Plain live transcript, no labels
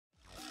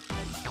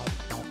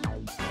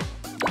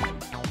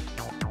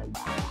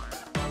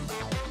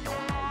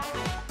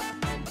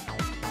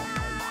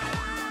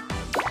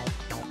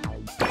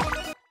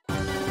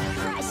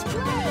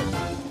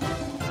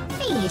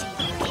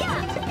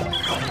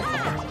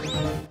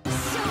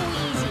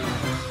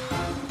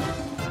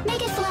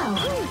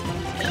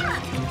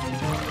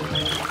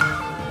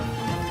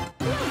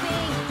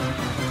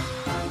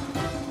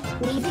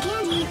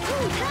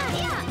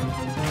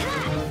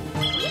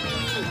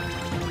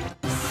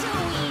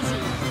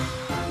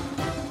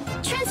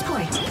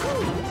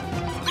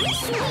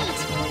Sweet!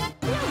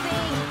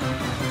 Moving!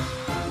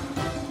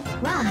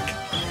 Rock!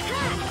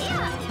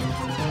 Yeah!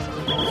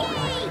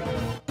 Yay!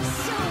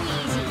 So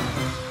easy!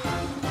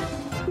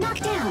 Knock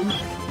down!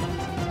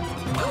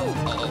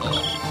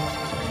 Moving!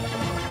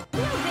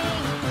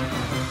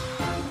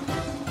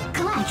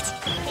 Collect!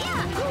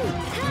 Yeah!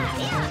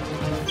 Yeah!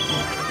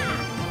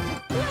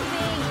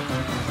 Moving!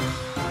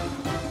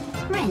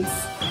 Rinse!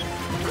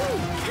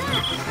 Moving!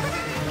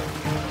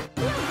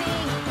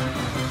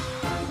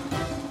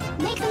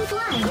 Make them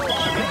fly!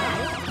 Moving!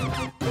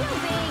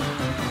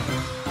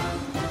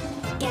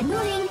 Get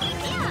moving!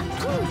 Yeah!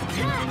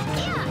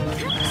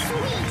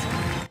 Sweet!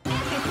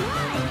 Epic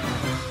ride!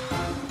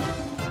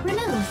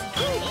 Remove!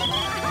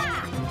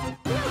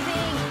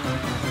 Moving!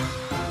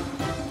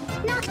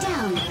 Knock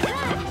down!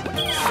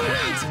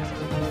 Sweet!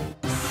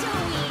 So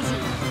easy!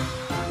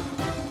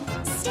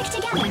 Stick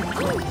together!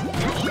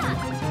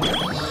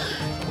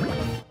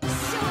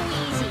 So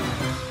easy!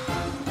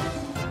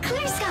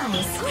 Clear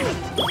skies! Moving!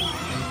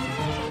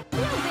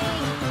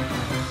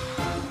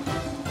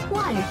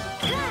 Water!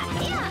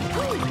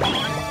 Moving!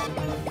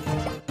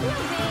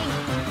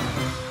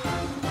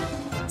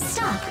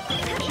 Stop!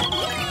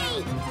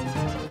 Yay!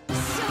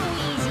 So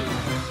easy!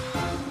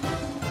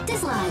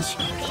 Dislodge!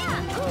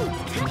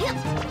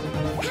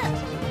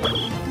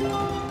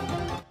 Moving!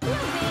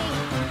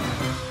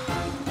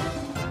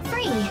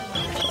 Free!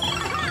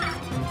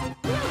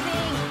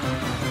 Moving!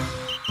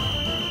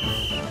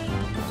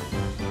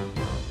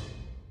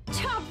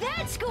 Top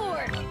that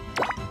score!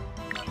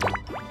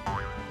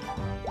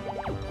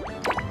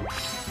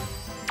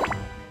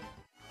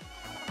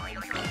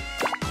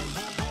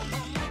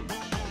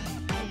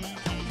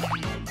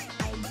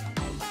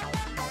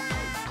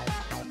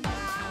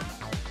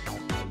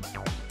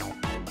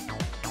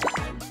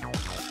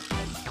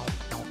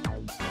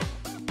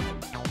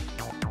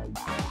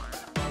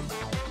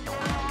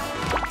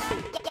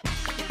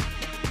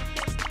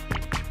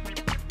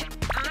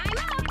 I'm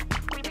up!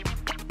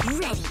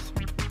 Ready!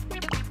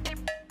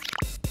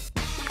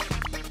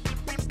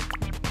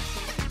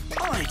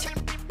 Alright,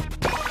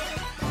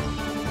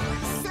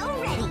 So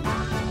ready!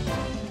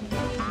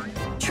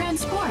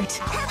 Transport.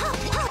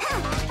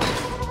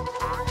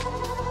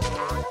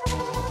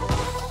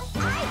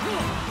 I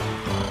win!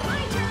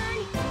 My turn!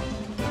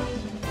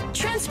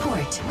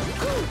 Transport.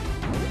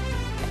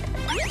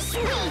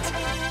 Sweet!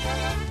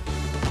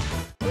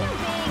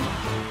 Moving!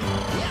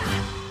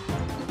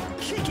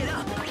 kick it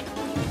up.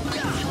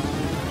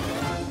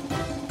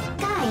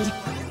 Guide!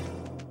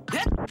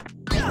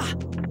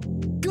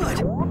 Good.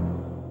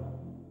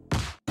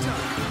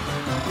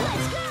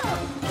 Let's go!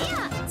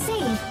 Yeah!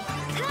 Save!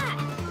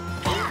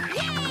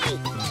 Yay!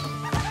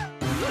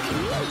 Look at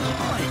me!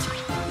 Alright.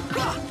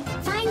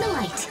 Find the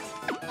light!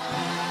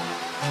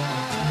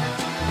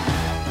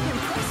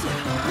 Impressive.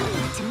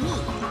 Leave it to me!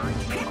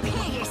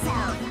 Prepare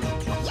yourself!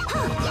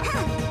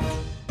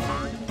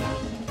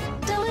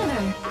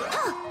 Deliver!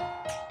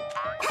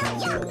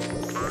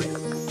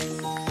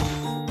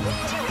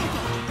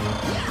 Terrific!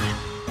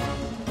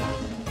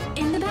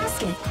 In the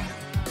basket.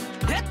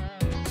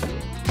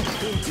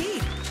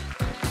 Indeed.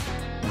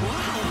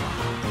 Wow.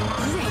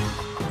 Great!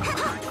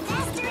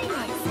 Faster it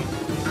is!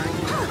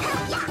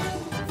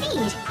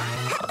 Feed!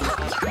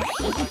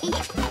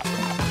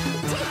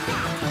 Take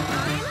that!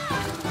 I'm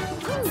up!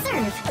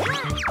 Serve!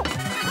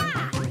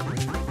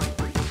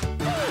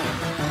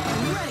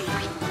 Ready.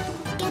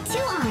 Get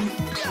two on!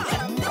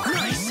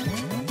 Nice.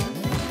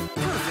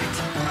 Perfect.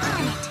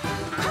 On it!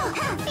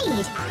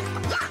 Feed!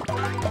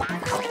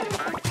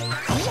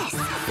 Yes!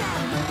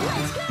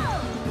 Let's go!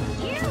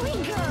 Here we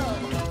go!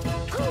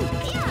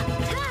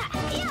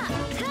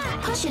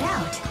 Push it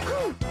out!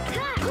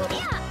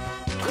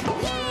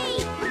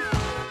 Yay!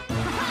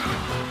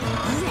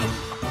 Ready!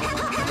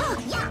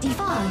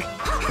 Defog!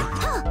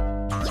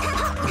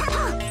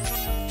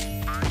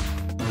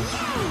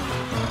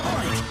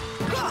 Alright.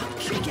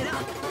 Kick it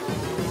up.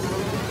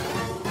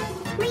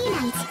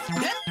 Reunite!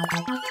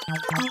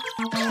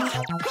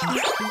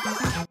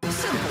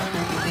 Simple,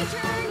 right?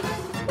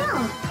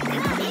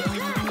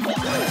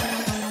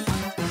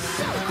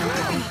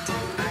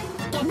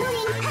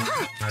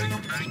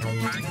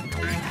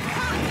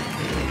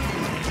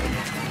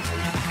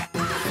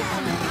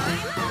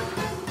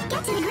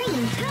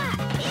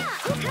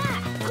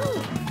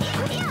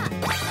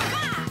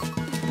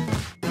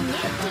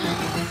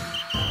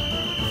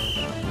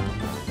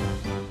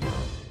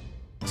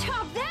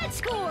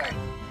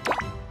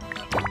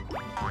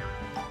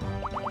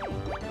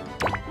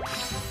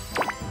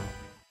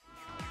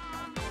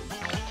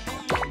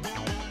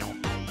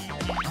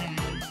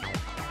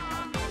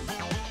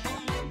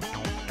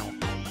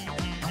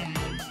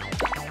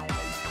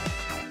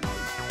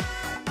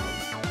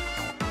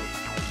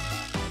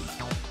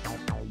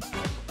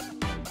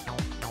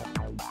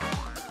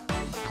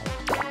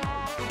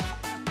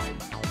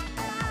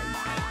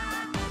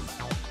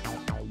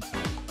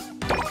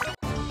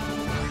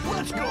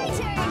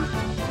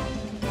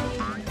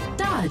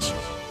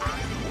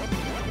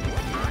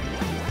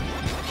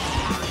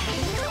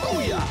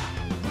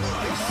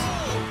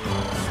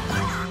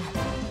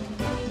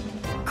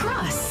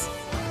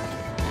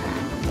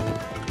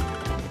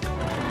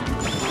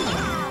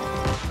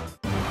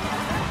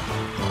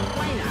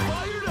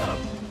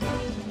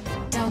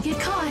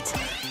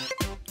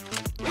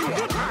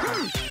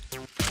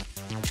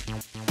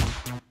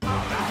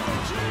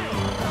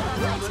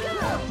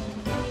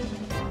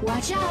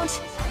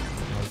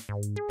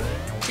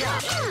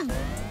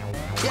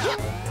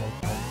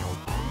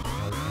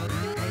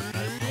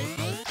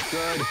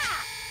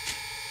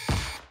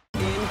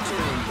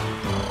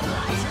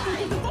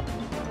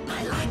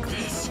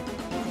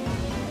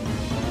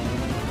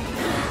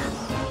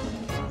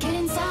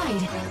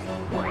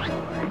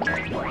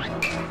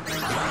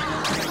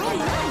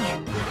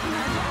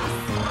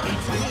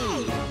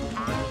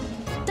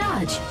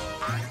 Dodge.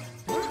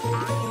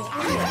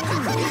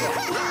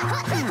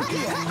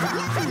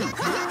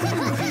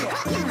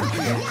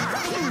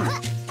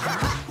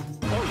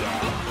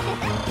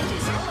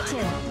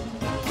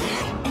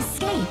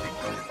 Escape.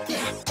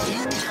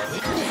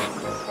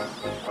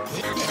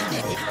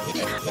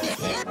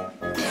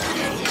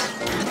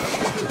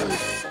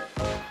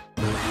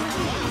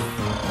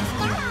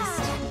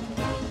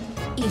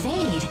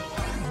 Evade.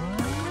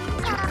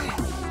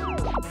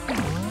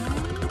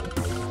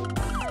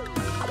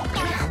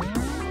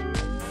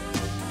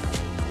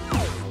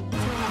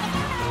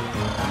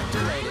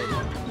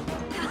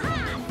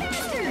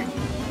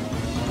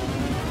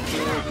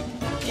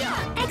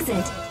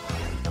 Exit.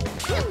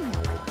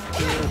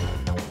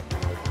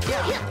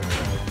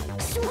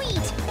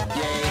 Sweet!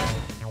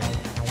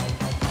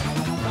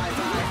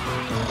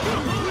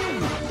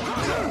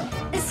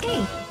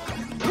 Escape.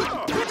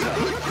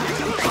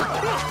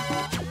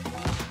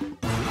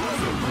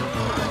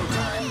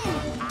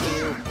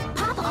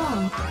 Pop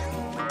all.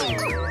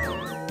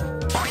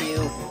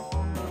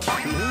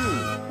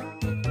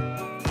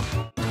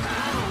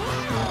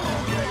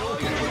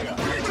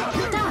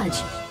 Dodge.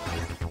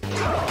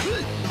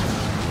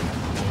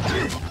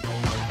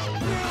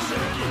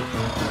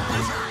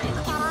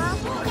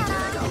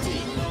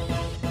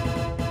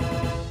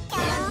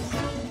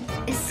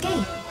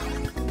 Escape.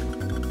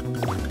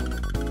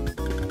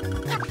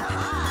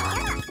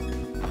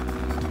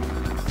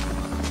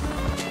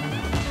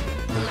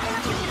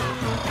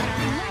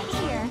 Right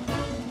here.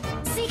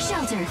 Seek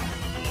shelter.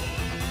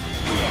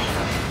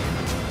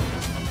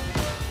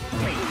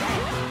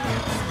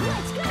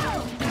 Let's go!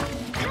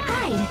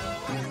 Hide.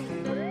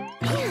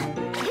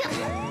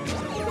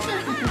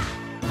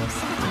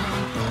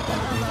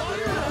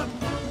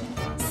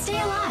 Stay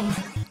alive.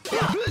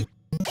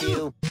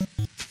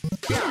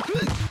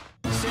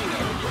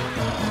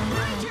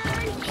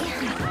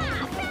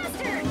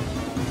 Faster!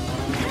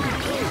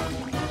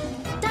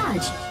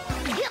 Dodge.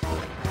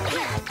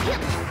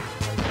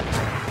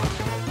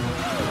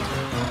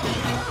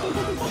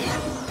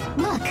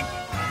 Look.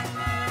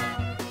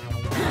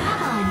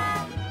 Hop on.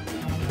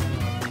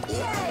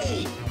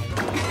 Yay!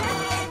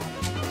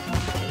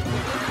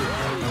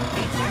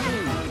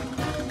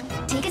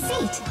 Take a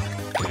seat.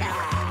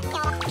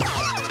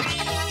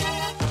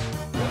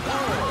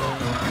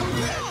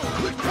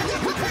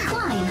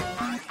 Climb.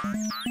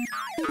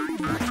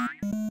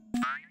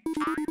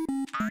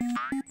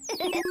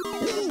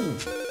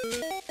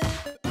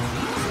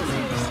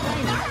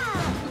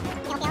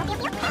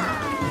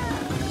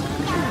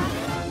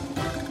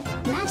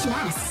 Match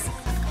less.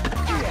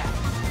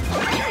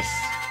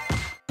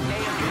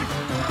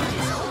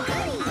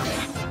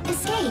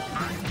 Escape.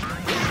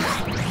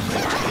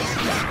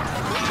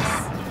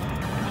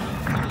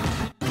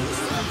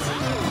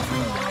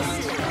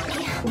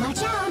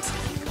 Watch out.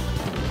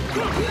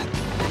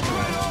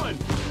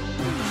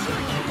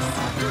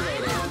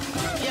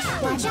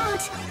 Watch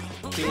out.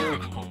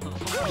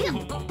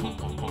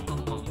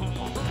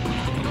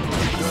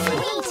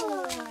 Sweet.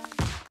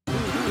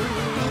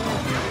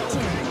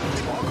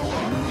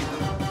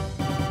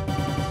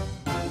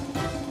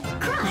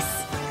 Cross.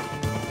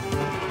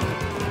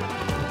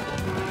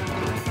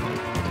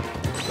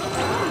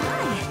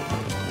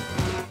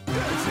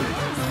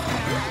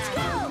 Let's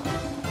go!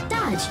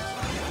 Dodge.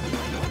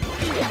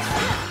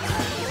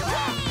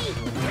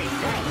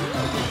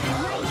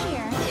 Right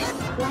here.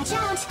 Watch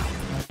out.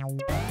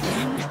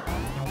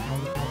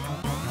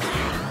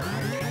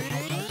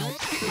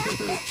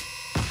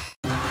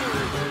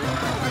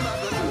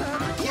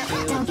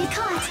 Don't get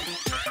caught.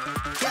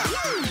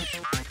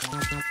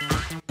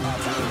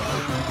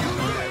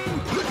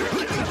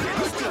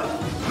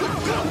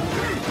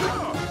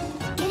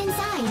 Get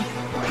inside.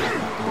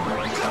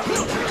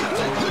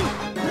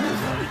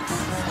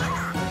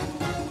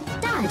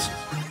 Dodge.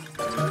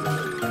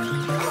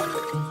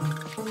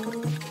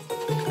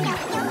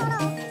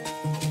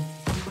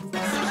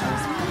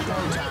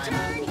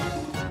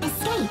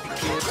 Escape.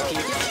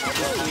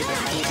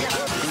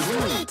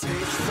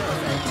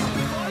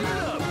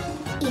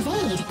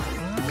 Evade.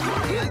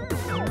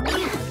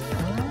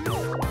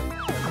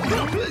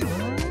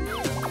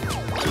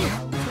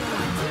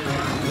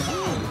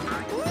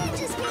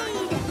 Ninja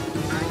speed!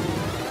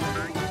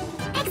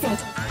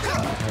 Exit.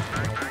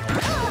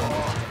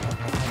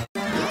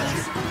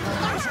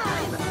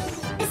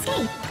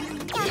 Escape.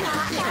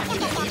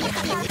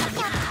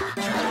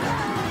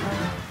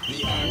 The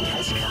end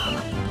has come.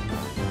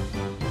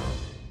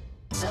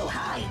 So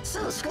high,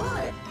 so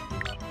score.